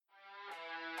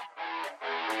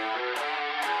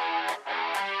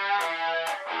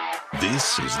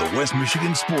This is the West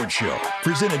Michigan Sports Show,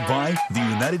 presented by the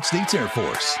United States Air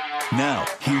Force. Now,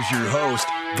 here's your host,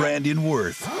 Brandon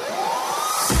Wirth.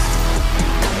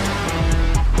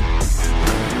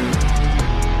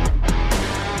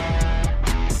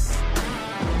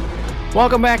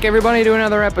 Welcome back, everybody, to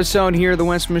another episode here of the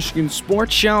West Michigan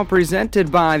Sports Show, presented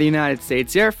by the United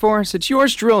States Air Force. It's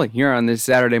yours truly here on this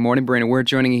Saturday morning. Brandon, we're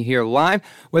joining you here live,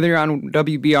 whether you're on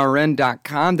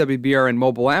WBRN.com, WBRN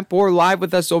mobile app, or live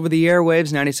with us over the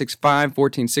airwaves, 96.5,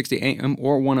 1460 AM,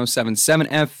 or 107.7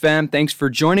 FM. Thanks for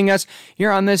joining us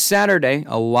here on this Saturday.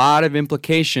 A lot of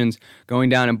implications going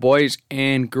down in boys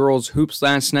and girls hoops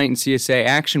last night in CSAA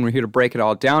action. We're here to break it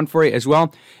all down for you, as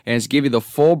well as give you the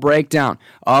full breakdown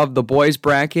of the boys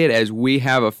bracket, as we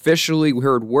have officially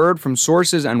heard word from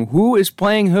sources on who is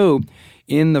playing who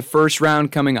in the first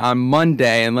round coming on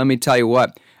Monday. And let me tell you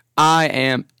what, I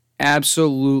am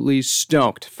absolutely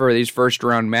stoked for these first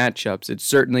round matchups. It's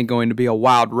certainly going to be a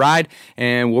wild ride,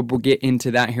 and we'll get into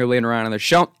that here later on in the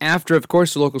show. After, of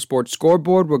course, the local sports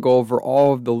scoreboard, we'll go over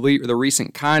all of the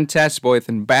recent contests, both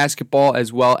in basketball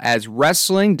as well as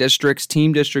wrestling, districts,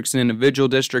 team districts, and individual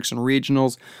districts and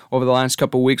regionals. Over the last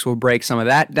couple of weeks, we'll break some of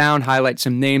that down, highlight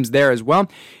some names there as well.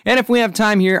 And if we have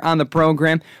time here on the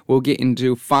program, we'll get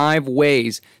into 5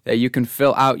 ways that you can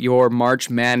fill out your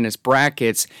March Madness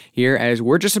brackets here, as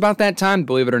we're just about that time,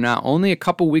 believe it or not. Only a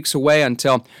couple weeks away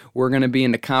until we're going to be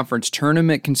in the conference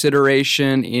tournament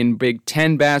consideration in Big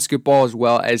Ten basketball, as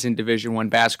well as in Division I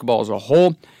basketball as a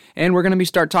whole. And we're going to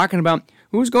start talking about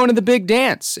who's going to the big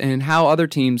dance and how other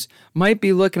teams might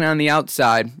be looking on the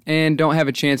outside and don't have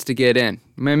a chance to get in.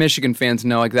 My Michigan fans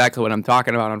know exactly what I'm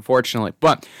talking about, unfortunately.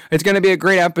 But it's going to be a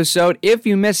great episode. If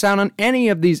you miss out on any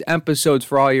of these episodes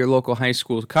for all your local high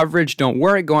school coverage, don't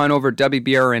worry. Go on over to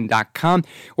WBRN.com,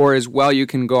 or as well, you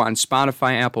can go on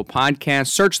Spotify, Apple Podcasts,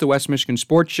 search the West Michigan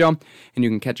Sports Show, and you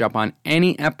can catch up on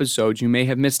any episodes you may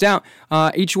have missed out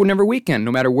each and every weekend.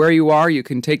 No matter where you are, you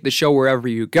can take the show wherever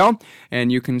you go,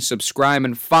 and you can subscribe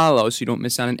and follow so you don't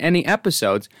miss out on any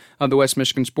episodes of the West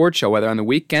Michigan Sports Show, whether on the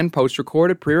weekend,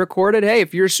 post-recorded, pre-recorded. Hey,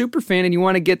 if you're a super fan and you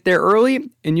want to get there early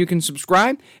and you can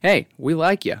subscribe, hey, we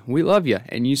like you. We love you.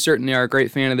 And you certainly are a great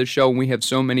fan of the show. And we have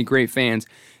so many great fans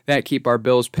that keep our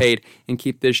bills paid and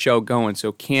keep this show going.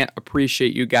 So can't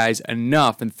appreciate you guys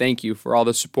enough. And thank you for all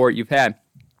the support you've had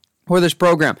for this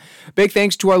program. Big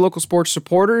thanks to our local sports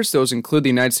supporters. Those include the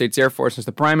United States Air Force as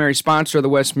the primary sponsor of the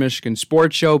West Michigan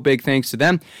Sports Show. Big thanks to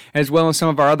them, as well as some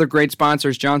of our other great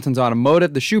sponsors: Johnson's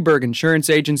Automotive, the Schuberg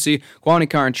Insurance Agency, Quality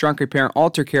Car and Trunk Repair,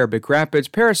 Alter Care of Big Rapids,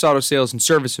 Paris Auto Sales and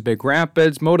Service of Big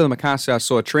Rapids, Moda, the Macasta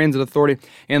Osceola Transit Authority,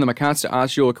 and the Macasta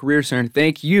Osceola Career Center.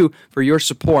 Thank you for your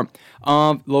support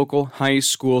of local high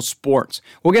school sports.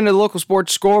 We'll get into the local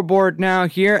sports scoreboard now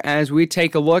here as we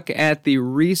take a look at the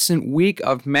recent week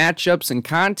of matchups and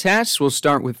contests. We'll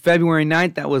start with February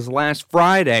 9th. That was last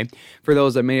Friday. For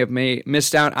those that may have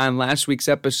missed out on last week's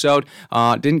episode,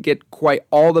 didn't get quite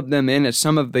all of them in as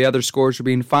some of the other scores were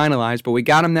being finalized, but we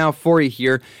got them now for you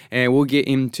here, and we'll get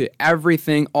into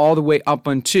everything all the way up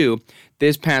until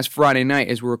this past Friday night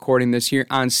as we're recording this here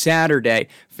on Saturday,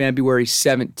 February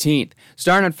 17th.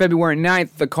 Starting on February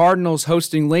 9th, the Cardinals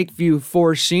hosting Lakeview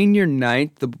for senior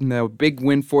night. The big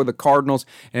win for the Cardinals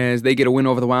as they get a win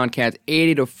over the Wildcats,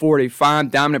 80-45.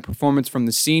 Dominant performance from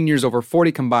the seniors, over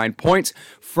 40 combined points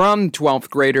from 12th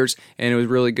graders, and it was a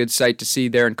really good sight to see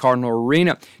there in Cardinal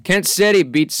Arena. Kent City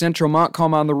beats Central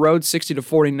Montcalm on the road,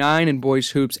 60-49 in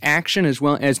boys hoops action, as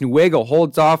well as Newaygo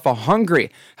holds off a hungry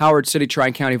Howard City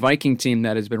Tri-County Viking team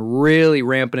that has been really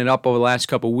ramping it up over the last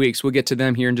couple weeks. We'll get to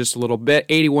them here in just a little bit.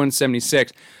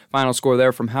 81-76. Final score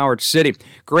there from Howard City.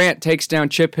 Grant takes down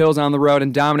Chip Hills on the road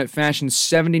in dominant fashion,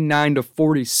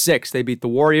 79-46. They beat the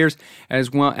Warriors,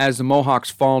 as well as the Mohawks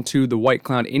fall to the White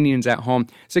Cloud Indians at home,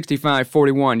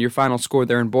 65-41. Your final score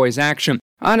there in boys action.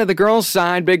 On to the girls'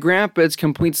 side, Big Rapids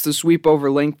completes the sweep over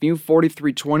Lakeview,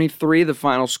 43-23, the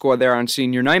final score there on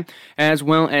senior night, as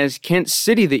well as Kent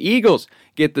City, the Eagles,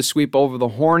 get the sweep over the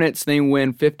Hornets. They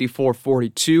win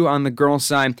 54-42 on the girls'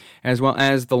 side, as well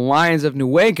as the Lions of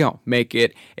Newaygo make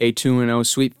it a 2-0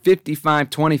 sweep,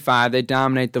 55-25. They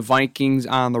dominate the Vikings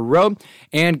on the road,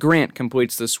 and Grant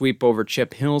completes the sweep over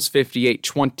Chip Hills,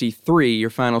 58-23, your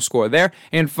final score there.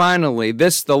 And finally,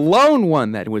 the lone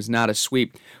one that was not a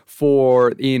sweep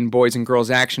for in boys and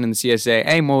girls action in the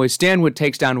CSAA. Moe Stanwood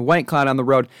takes down White Cloud on the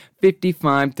road,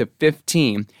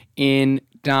 55-15 in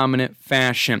dominant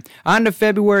fashion. On to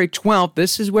February 12th,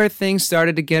 this is where things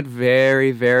started to get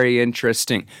very, very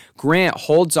interesting. Grant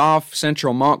holds off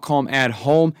Central Montcalm at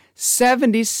home,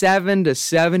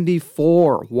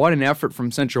 77-74. What an effort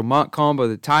from Central Montcalm, but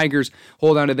the Tigers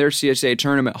hold on to their CSAA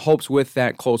tournament hopes with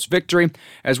that close victory,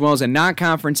 as well as a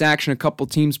non-conference action. A couple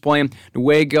teams playing.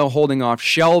 Newaygo holding off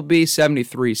Shelby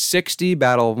 73-60.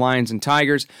 Battle of Lions and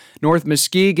Tigers. North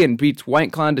Muskegon beats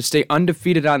White Cloud to stay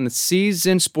undefeated on the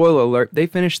season. Spoiler alert, they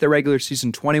finished their regular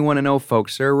season 21-0,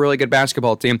 folks. They're a really good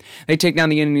basketball team. They take down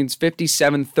the Indians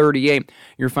 57-38.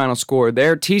 Your final score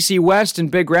there. TC West and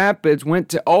Big Rapids went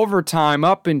to overtime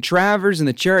up in Travers in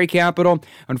the Cherry Capital.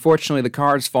 Unfortunately, the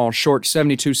Cards fall short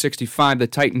 72-65. The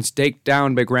Titans take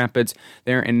down Big Rapids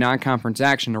there in non-conference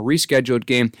action, a rescheduled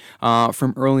game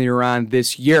from earlier on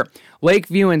this year.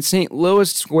 Lakeview and St.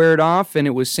 Louis squared off, and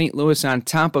it was St. Louis on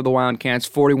top of the Wildcats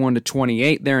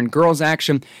 41-28 there in girls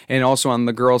action. And also on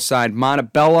the girls side,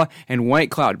 Montebello and White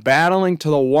Cloud battling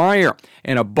to the wire,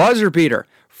 and a buzzer beater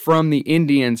from the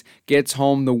Indians gets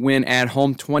home the win at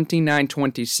home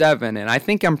 29-27. And I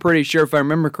think I'm pretty sure, if I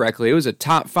remember correctly, it was a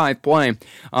top 5 play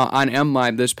on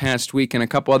MLive this past week and a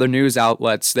couple other news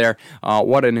outlets there.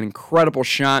 What an incredible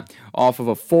shot off of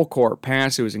a full court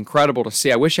pass. It was incredible to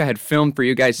see. I wish I had filmed for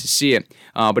you guys to see it,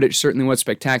 but it certainly was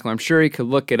spectacular. I'm sure you could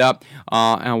look it up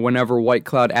whenever White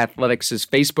Cloud Athletics'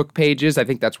 Facebook page is. I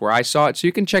think that's where I saw it, so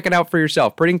you can check it out for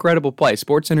yourself. Pretty incredible play.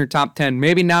 SportsCenter top 10,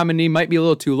 maybe nominee, might be a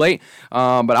little too late,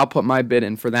 but I'll put my bid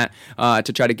in for that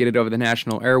to try to get it over the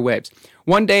national airwaves.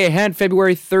 One day ahead,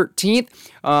 February 13th,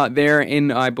 there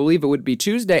in, I believe it would be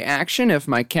Tuesday action, if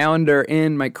my calendar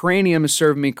and my cranium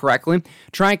serve me correctly.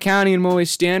 Tri-County and Moe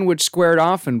Stanwood squared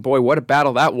off, and boy, what a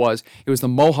battle that was. It was the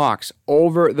Mohawks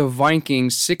over the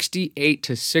Vikings,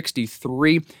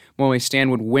 68-63. Moe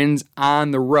Stanwood wins on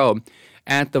the road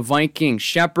at the Vikings.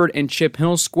 Shepherd and Chip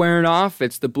Hill squaring off.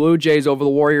 It's the Blue Jays over the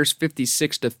Warriors,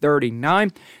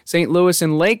 56-39. St. Louis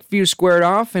and Lakeview squared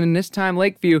off, and this time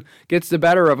Lakeview gets the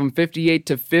better of them,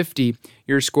 58-50.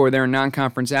 Your score there in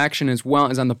non-conference action, as well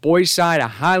as on the boys' side, a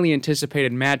highly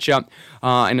anticipated matchup,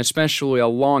 and especially a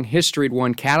long-historied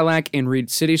one. Cadillac and Reed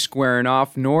City squaring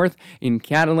off. North in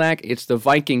Cadillac, it's the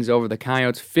Vikings over the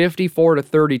Coyotes,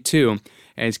 54-32.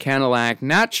 As Cadillac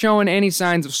not showing any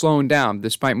signs of slowing down,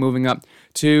 despite moving up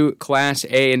to Class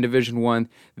A in Division I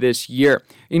this year.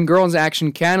 In girls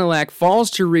action, Cadillac falls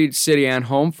to Reed City at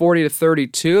home,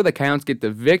 40-32. The Coyotes get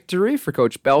the victory for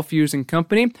Coach Belfuse and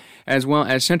company, as well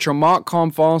as Central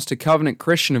Montcalm falls to Covenant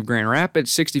Christian of Grand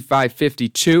Rapids,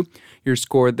 65-52. Your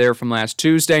score there from last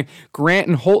Tuesday. Grant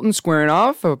and Holton squaring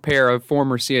off, a pair of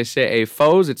former CSAA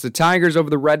foes. It's the Tigers over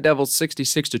the Red Devils,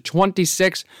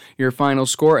 66-26. Your final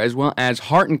score, as well as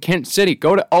Hart and Kent City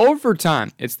go to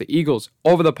overtime. It's the Eagles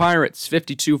over the Pirates,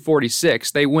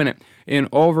 52-46. They win it in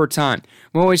overtime.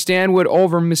 Moe Stanwood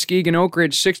over Muskegon Oak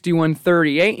Ridge,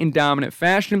 61-38 in dominant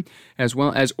fashion, as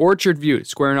well as Orchard View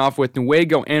squaring off with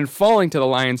Newaygo and falling to the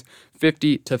Lions,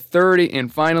 50-30.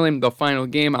 And finally, the final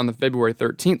game on the February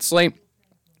 13th slate,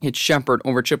 it's Shepherd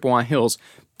over Chippewa Hills,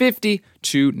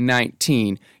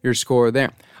 50-19. Your score there.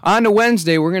 On to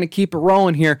Wednesday, we're going to keep it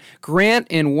rolling here. Grant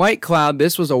and White Cloud,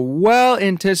 this was a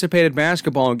well-anticipated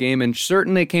basketball game, and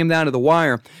certainly it came down to the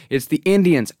wire. It's the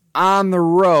Indians on the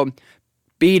road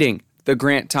beating the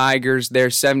Grant Tigers. They're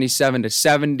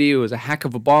 77-70. It was a heck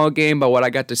of a ball game, but what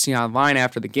I got to see online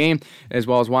after the game, as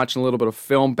well as watching a little bit of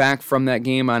film back from that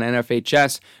game on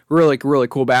NFHS, really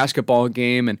cool basketball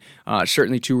game, and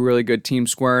certainly two really good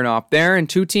teams squaring off there, and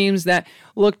two teams that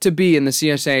look to be in the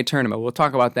CSAA tournament. We'll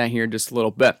talk about that here in just a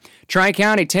little bit.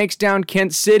 Tri-County takes down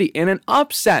Kent City in an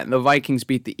upset. The Vikings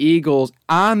beat the Eagles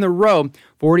on the road,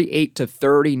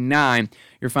 48-39.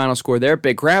 Your final score there.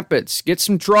 Big Rapids get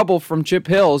some trouble from Chip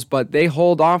Hills, but they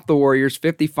hold off the Warriors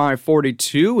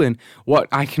 55-42 in what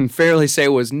I can fairly say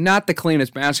was not the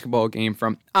cleanest basketball game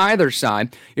from either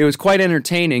side. It was quite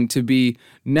entertaining to be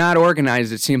not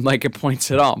organized, it seemed like, at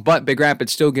points at all. But Big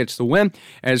Rapids still gets the win,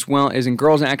 as well as in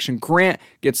girls action, Grant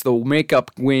gets the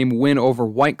makeup game win over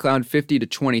White Cloud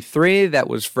 50-23. That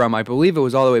was from, I believe it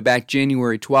was all the way back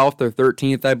January 12th or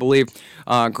 13th, I believe.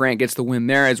 Grant gets the win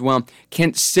there as well.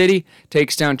 Kent City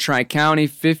takes down Tri-County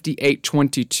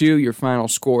 58-22, your final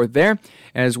score there,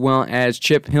 as well as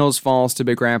Chip Hills falls to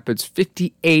Big Rapids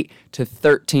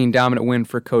 58-13, dominant win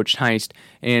for Coach Heist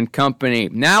and company.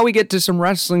 Now we get to some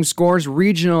wrestling scores,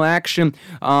 regional action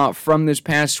from this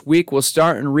past week. We'll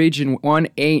start in Region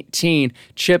 118.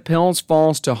 Chip Hills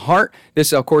falls to Hart.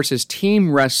 This, of course, is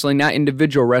team wrestling, not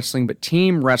individual wrestling, but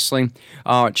team wrestling.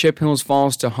 Chip Hills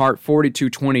falls to Hart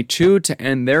 42-22 to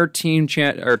end their team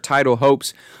title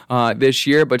hopes this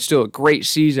year, but still a great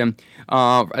season.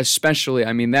 Especially,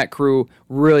 that crew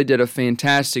really did a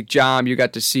fantastic job. You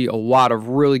got to see a lot of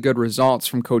really good results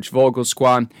from Coach Vogel's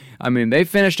squad. They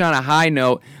finished on a high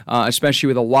note, especially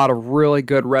with a lot of really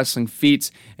good wrestling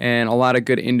feats and a lot of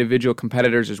good individual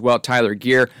competitors as well. Tyler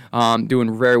Gear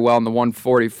doing very well in the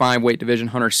 145 weight division.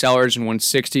 Hunter Sellers in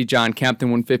 160. John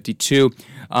Kempton 152.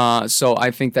 So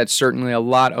I think that's certainly a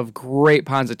lot of great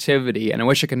positivity, and I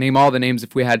wish I could name all the names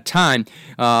if we had time,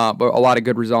 but a lot of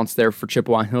good results there for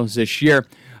Chippewa Hills this year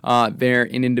there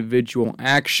in individual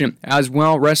action. As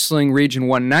well, Wrestling Region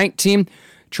 119,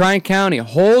 Tri-County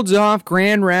holds off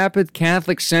Grand Rapids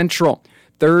Catholic Central,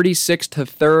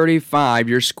 36-35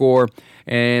 your score,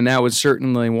 and that was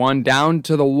certainly one down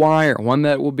to the wire, one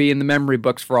that will be in the memory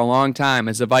books for a long time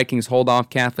as the Vikings hold off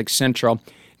Catholic Central.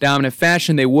 Dominant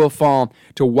fashion, they will fall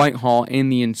to Whitehall in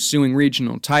the ensuing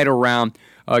regional title round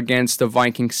against the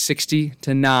Vikings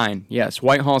 60-9. Yes,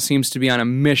 Whitehall seems to be on a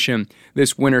mission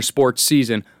this winter sports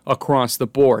season across the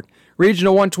board.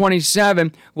 Regional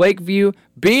 127, Lakeview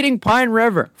beating Pine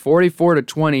River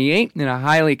 44-28 in a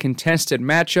highly contested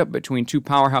matchup between two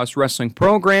powerhouse wrestling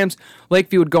programs.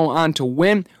 Lakeview would go on to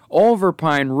win over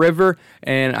Pine River,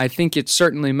 and I think it's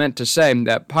certainly meant to say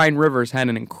that Pine River's had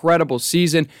an incredible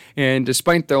season, and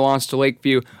despite their loss to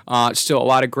Lakeview, still a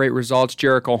lot of great results.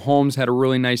 Jericho Holmes had a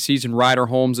really nice season, Ryder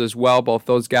Holmes as well, both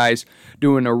those guys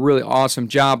doing a really awesome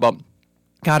job up.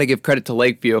 Got to give credit to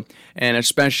Lakeview, and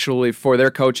especially for their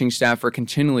coaching staff for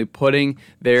continually putting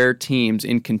their teams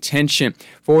in contention.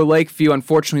 For Lakeview,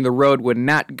 unfortunately, the road would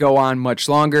not go on much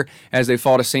longer as they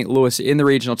fall to St. Louis in the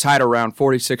regional title round,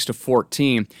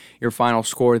 46-14. Your final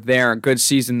score there. Good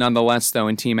season nonetheless, though,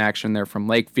 in team action there from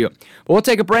Lakeview. But we'll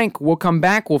take a break. We'll come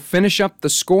back. We'll finish up the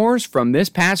scores from this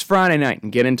past Friday night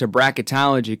and get into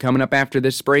bracketology coming up after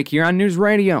this break here on News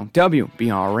Radio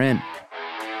WBRN.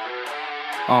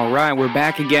 All right, we're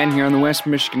back again here on the West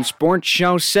Michigan Sports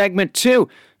Show, segment 2,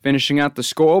 finishing out the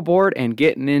scoreboard and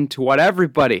getting into what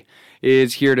everybody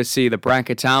is here to see, the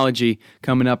bracketology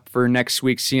coming up for next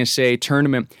week's CSAA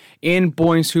tournament in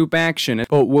boys hoop action.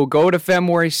 But we'll go to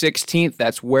February 16th.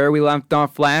 That's where we left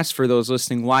off last for those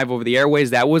listening live over the airways.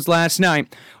 That was last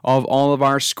night of all of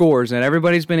our scores, and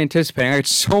everybody's been anticipating. I got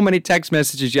so many text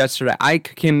messages yesterday. I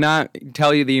cannot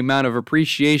tell you the amount of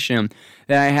appreciation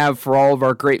that I have for all of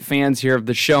our great fans here of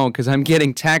the show, because I'm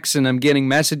getting texts and I'm getting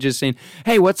messages saying,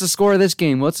 hey, what's the score of this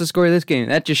game? What's the score of this game?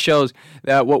 That just shows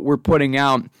that what we're putting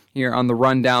out here on the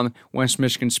Rundown West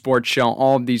Michigan Sports Show,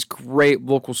 all of these great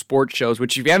local sports shows,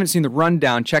 which if you haven't seen the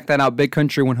Rundown, check that out, Big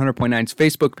Country 100.9's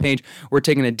Facebook page. We're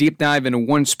taking a deep dive into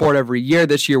one sport every year.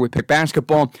 This year we picked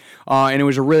basketball, and it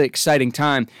was a really exciting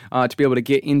time to be able to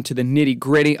get into the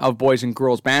nitty-gritty of boys and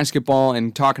girls basketball,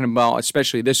 and talking about,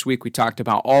 especially this week, we talked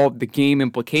about all of the game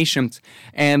implications,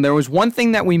 and there was one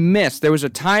thing that we missed. There was a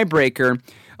tiebreaker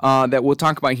that we'll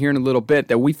talk about here in a little bit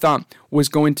that we thought was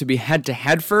going to be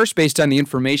head-to-head first based on the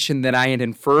information that I had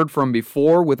inferred from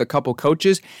before with a couple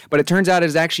coaches, but it turns out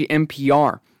it's actually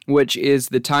NPR, which is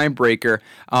the tiebreaker,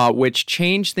 which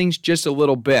changed things just a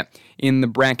little bit in the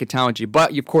bracketology.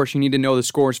 But, of course, you need to know the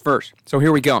scores first. So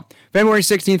here we go. February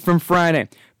 16th from Friday.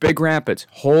 Big Rapids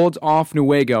holds off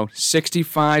Newaygo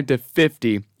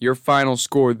 65-50. Your final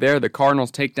score there. The Cardinals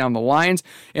take down the Lions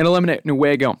and eliminate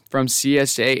Newaygo from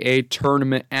CSAA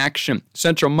tournament action.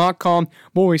 Central Montcalm,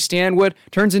 Bowie Stanwood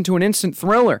turns into an instant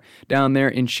thriller down there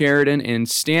in Sheridan and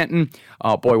Stanton.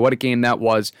 Oh boy, what a game that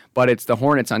was. But it's the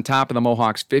Hornets on top of the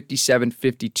Mohawks,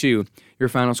 57-52. Your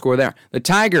final score there. The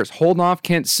Tigers hold off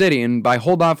Kent City, and by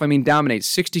hold off I mean dominate,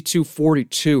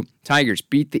 62-42. Tigers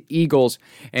beat the Eagles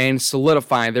and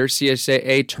solidify their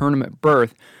CSAA tournament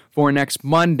berth for next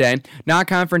Monday.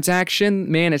 Non-conference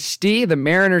action, Manistee, the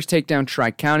Mariners take down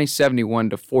Tri-County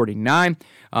 71-49.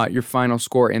 Your final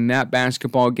score in that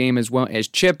basketball game, as well as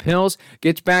Chip Hills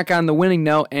gets back on the winning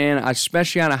note, and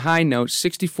especially on a high note,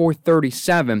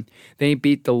 64-37. They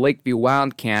beat the Lakeview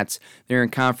Wildcats. They're in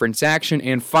conference action.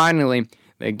 And finally,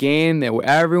 the game that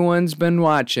everyone's been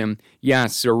watching.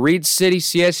 Yes, the Reed City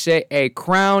CSAA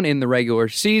crown in the regular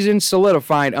season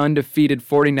solidified, undefeated,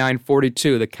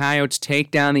 49-42. The Coyotes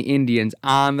take down the Indians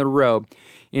on the road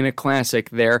in a classic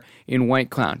there in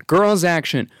White Cloud. Girls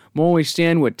action. Molly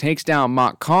Stanwood takes down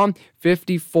Montcalm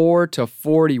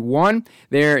 54-41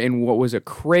 there in what was a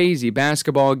crazy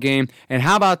basketball game. And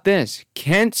how about this?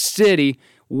 Kent City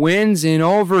wins in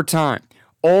overtime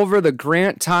over the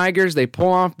Grant Tigers. They pull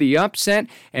off the upset,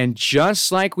 and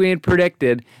just like we had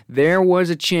predicted, there was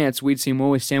a chance we'd see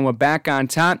Molly Stanwood back on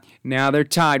top. Now they're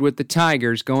tied with the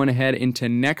Tigers going ahead into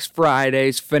next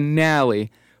Friday's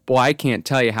finale boy, I can't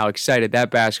tell you how excited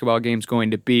that basketball game's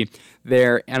going to be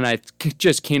there, and I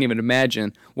just can't even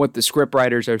imagine what the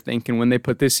scriptwriters are thinking when they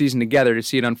put this season together to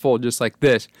see it unfold just like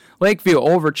this. Lakeview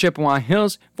over Chippewa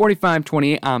Hills,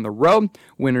 45-28 on the road.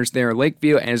 Winners there,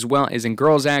 Lakeview, as well as in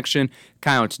girls action.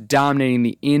 Coyotes dominating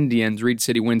the Indians. Reed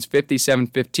City wins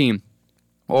 57-15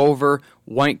 over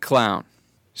White Cloud.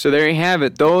 So there you have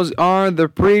it. Those are the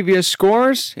previous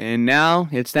scores, and now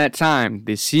it's that time.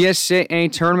 The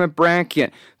CSAA tournament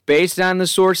bracket. Based on the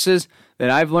sources that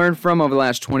I've learned from over the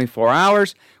last 24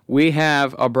 hours, we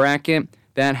have a bracket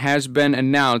that has been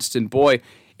announced, and boy,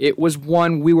 it was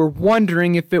one we were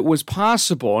wondering if it was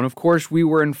possible. And of course, we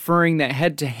were inferring that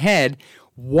head-to-head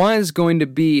was going to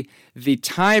be the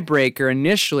tiebreaker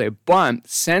initially, but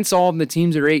since all of the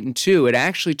teams are 8-2, it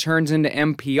actually turns into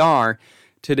MPR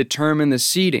to determine the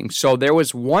seeding. So there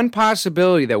was one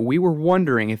possibility that we were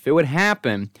wondering if it would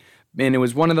happen, and it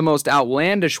was one of the most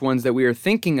outlandish ones that we were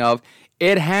thinking of.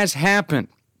 It has happened.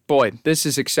 Boy, this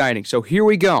is exciting. So here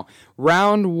we go.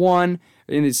 Round one,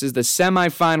 and this is the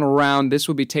semifinal round. This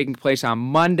will be taking place on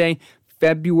Monday,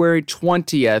 February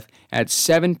 20th at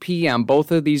 7 p.m.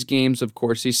 Both of these games, of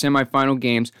course, these semifinal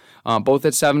games, both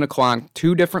at 7 o'clock,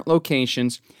 two different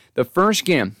locations. The first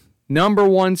game, number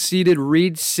one seeded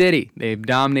Reed City. They've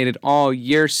dominated all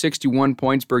year, 61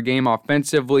 points per game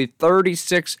offensively,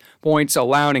 36 points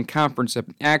allowed in conference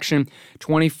action,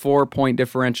 24-point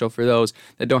differential for those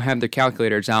that don't have their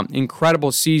calculators out.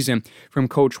 Incredible season from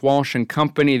Coach Walsh and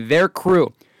company. Their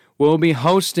crew will be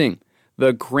hosting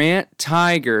the Grant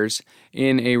Tigers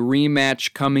in a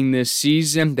rematch coming this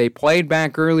season. They played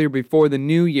back earlier before the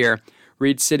new year.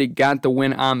 Reed City got the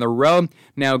win on the road.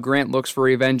 Now Grant looks for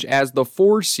revenge as the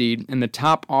 4 seed and the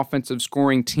top offensive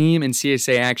scoring team in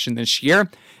CSAA action this year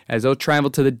as they'll travel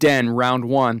to the Den round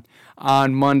 1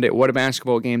 on Monday. What a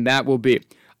basketball game that will be.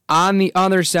 On the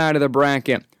other side of the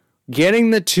bracket, getting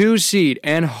the 2 seed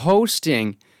and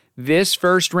hosting this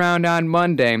first round on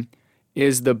Monday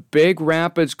is the Big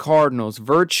Rapids Cardinals.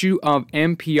 Virtue of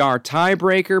MPR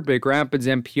tiebreaker, Big Rapids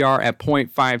MPR at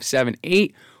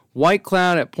 .578, White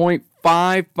Cloud at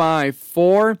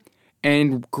 .554,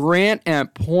 and Grant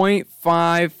at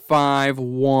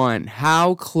 .551.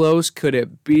 How close could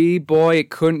it be? Boy, it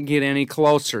couldn't get any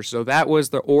closer. So that was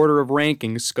the order of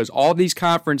rankings, because all these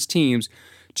conference teams,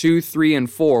 2, 3,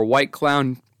 and 4, White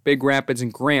Cloud, Big Rapids,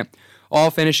 and Grant, all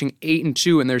finishing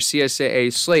 8-2 in their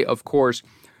CSAA slate, of course,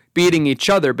 beating each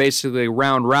other basically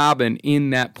round robin in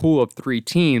that pool of 3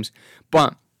 teams.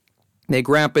 But Big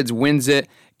Rapids wins it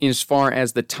as far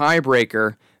as the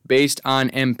tiebreaker based on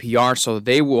MPR, so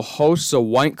they will host the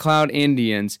White Cloud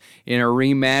Indians in a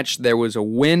rematch. There was a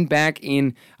win back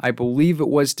in, I believe it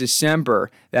was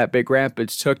December, that Big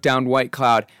Rapids took down White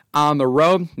Cloud on the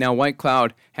road. Now White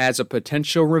Cloud has a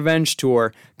potential revenge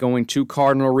tour going to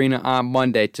Cardinal Arena on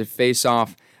Monday to face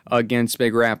off against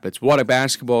Big Rapids. What a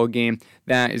basketball game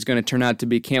that is going to turn out to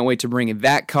be. Can't wait to bring in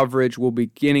that coverage. We'll be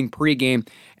getting pregame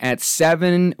at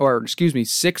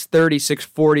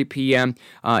 6:40 p.m.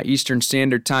 Eastern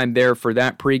Standard Time there for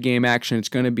that pregame action. It's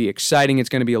going to be exciting. It's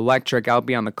going to be electric. I'll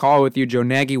be on the call with you. Joe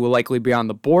Nagy will likely be on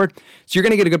the board. So you're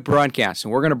going to get a good broadcast,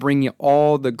 and we're going to bring you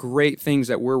all the great things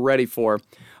that we're ready for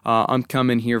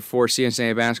upcoming here for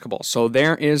CSAA basketball. So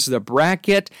there is the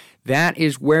bracket. That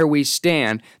is where we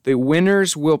stand. The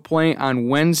winners will play on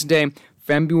Wednesday,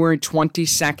 February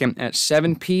 22nd at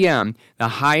 7 p.m. The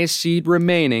highest seed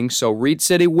remaining. So Reed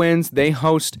City wins. They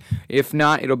host. If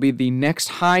not, it'll be the next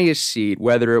highest seed,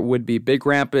 whether it would be Big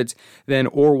Rapids then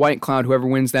or White Cloud. Whoever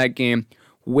wins that game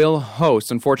will host.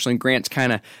 Unfortunately, Grant's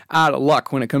kind of out of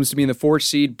luck when it comes to being the 4th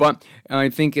seed, but I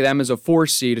think them as a 4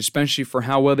 seed, especially for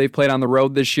how well they played on the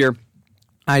road this year,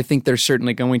 I think they're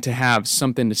certainly going to have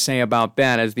something to say about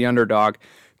that as the underdog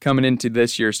coming into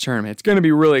this year's tournament. It's going to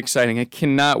be really exciting. I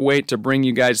cannot wait to bring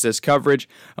you guys this coverage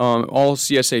all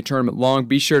CSA tournament long.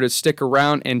 Be sure to stick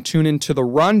around and tune into the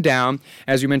rundown,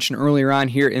 as we mentioned earlier on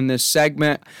here in this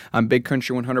segment, on Big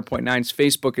Country 100.9's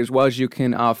Facebook, as well as you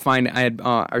can find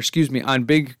on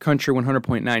Big Country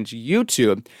 100.9's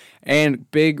YouTube, and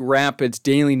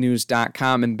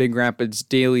BigRapidsDailyNews.com and Big Rapids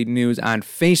Daily News on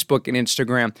Facebook and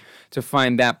Instagram. To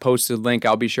find that posted link,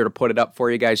 I'll be sure to put it up for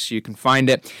you guys so you can find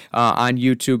it on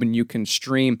YouTube and you can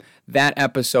stream that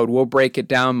episode. We'll break it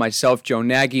down, myself, Joe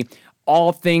Nagy,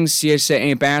 all things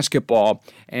CSAA basketball,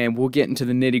 and we'll get into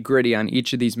the nitty-gritty on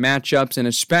each of these matchups, and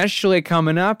especially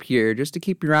coming up here, just to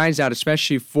keep your eyes out,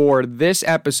 especially for this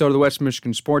episode of the West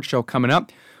Michigan Sports Show coming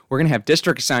up, we're going to have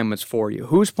district assignments for you.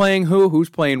 Who's playing who's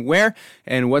playing where,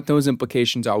 and what those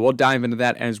implications are. We'll dive into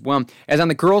that as well. As on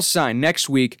the girls' side, next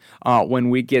week, when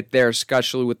we get there,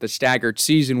 especially with the staggered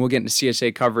season, we'll get into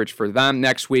CSAA coverage for them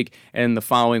next week, and the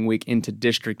following week into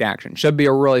district action. Should be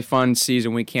a really fun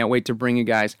season. We can't wait to bring you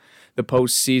guys the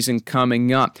postseason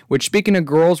coming up. Which, speaking of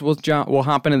girls, we'll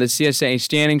hop into the CSAA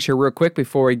standings here real quick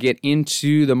before we get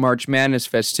into the March Madness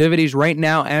festivities. Right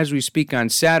now, as we speak on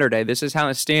Saturday, this is how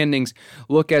the standings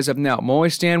look as of now. Moy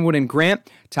Stanwood and Grant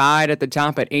tied at the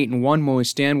top at 8-1. Moy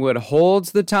Stanwood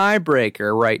holds the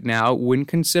tiebreaker right now. In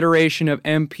consideration of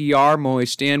MPR, Moy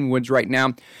Stanwood's right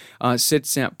now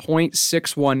sits at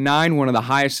 .619, one of the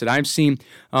highest that I've seen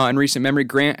in recent memory.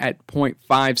 Grant at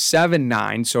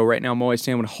 .579. So right now, Moy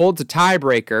Stanwood holds a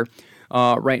tiebreaker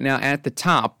right now at the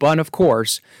top. But of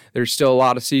course, there's still a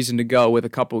lot of season to go with a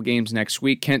couple of games next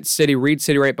week. Kent City, Reed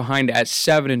City right behind at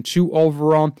 7-2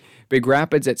 overall. Big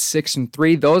Rapids at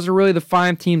 6-3. Those are really the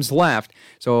 5 teams left.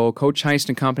 So Coach Heist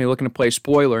and company looking to play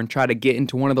spoiler and try to get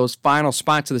into one of those final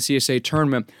spots of the CSAA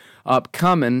tournament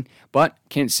upcoming. But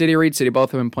Kent City, Reed City,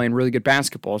 both have been playing really good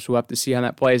basketball, so we'll have to see how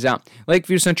that plays out.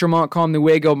 Lakeview, Central, Montcalm,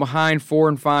 Newaygo behind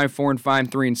 4-5, 4-5,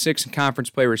 3-6 in conference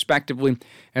play respectively,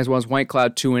 as well as White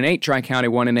Cloud 2-8, Tri-County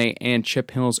 1-8, and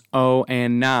Chip Hills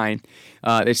 0-9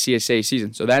 this CSAA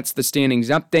season. So that's the standings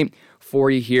update for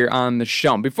you here on the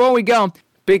show. Before we go,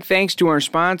 big thanks to our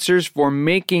sponsors for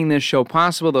making this show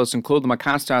possible. Those include the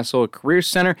Mecosta Career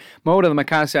Center, MODA, the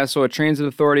Mecosta Transit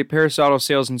Authority, Paris Auto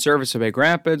Sales and Service of Big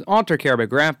Rapids, Alter Care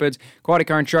Big Rapids, Quality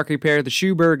Car and Truck Repair, the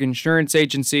Schuberg Insurance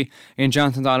Agency, and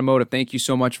Johnson's Automotive. Thank you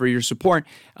so much for your support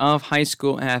of high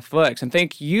school athletics. And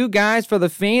thank you guys for the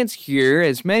fans here.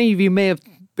 As many of you may have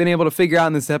been able to figure out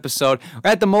in this episode,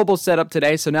 we're at the mobile setup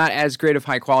today, so not as great of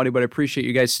high quality, but I appreciate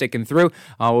you guys sticking through.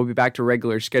 We'll be back to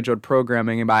regular scheduled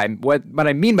programming, and what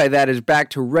I mean by that is back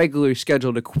to regularly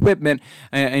scheduled equipment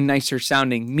and nicer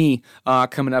sounding me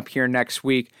coming up here next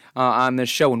week on this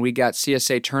show when we got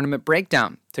CSAA tournament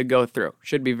breakdown to go through.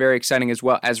 Should be very exciting, as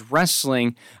well as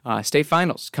wrestling state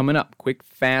finals coming up. Quick,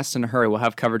 fast, and a hurry. We'll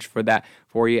have coverage for that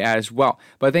for you as well.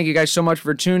 But thank you guys so much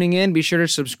for tuning in. Be sure to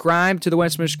subscribe to the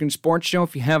West Michigan Sports Show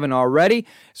if you haven't already,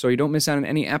 so you don't miss out on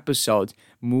any episodes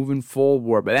moving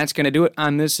forward. But that's going to do it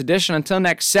on this edition. Until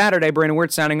next Saturday, Brandon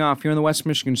Wirth signing off here on the West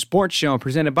Michigan Sports Show,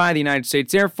 presented by the United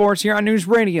States Air Force here on News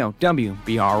Radio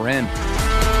WBRN.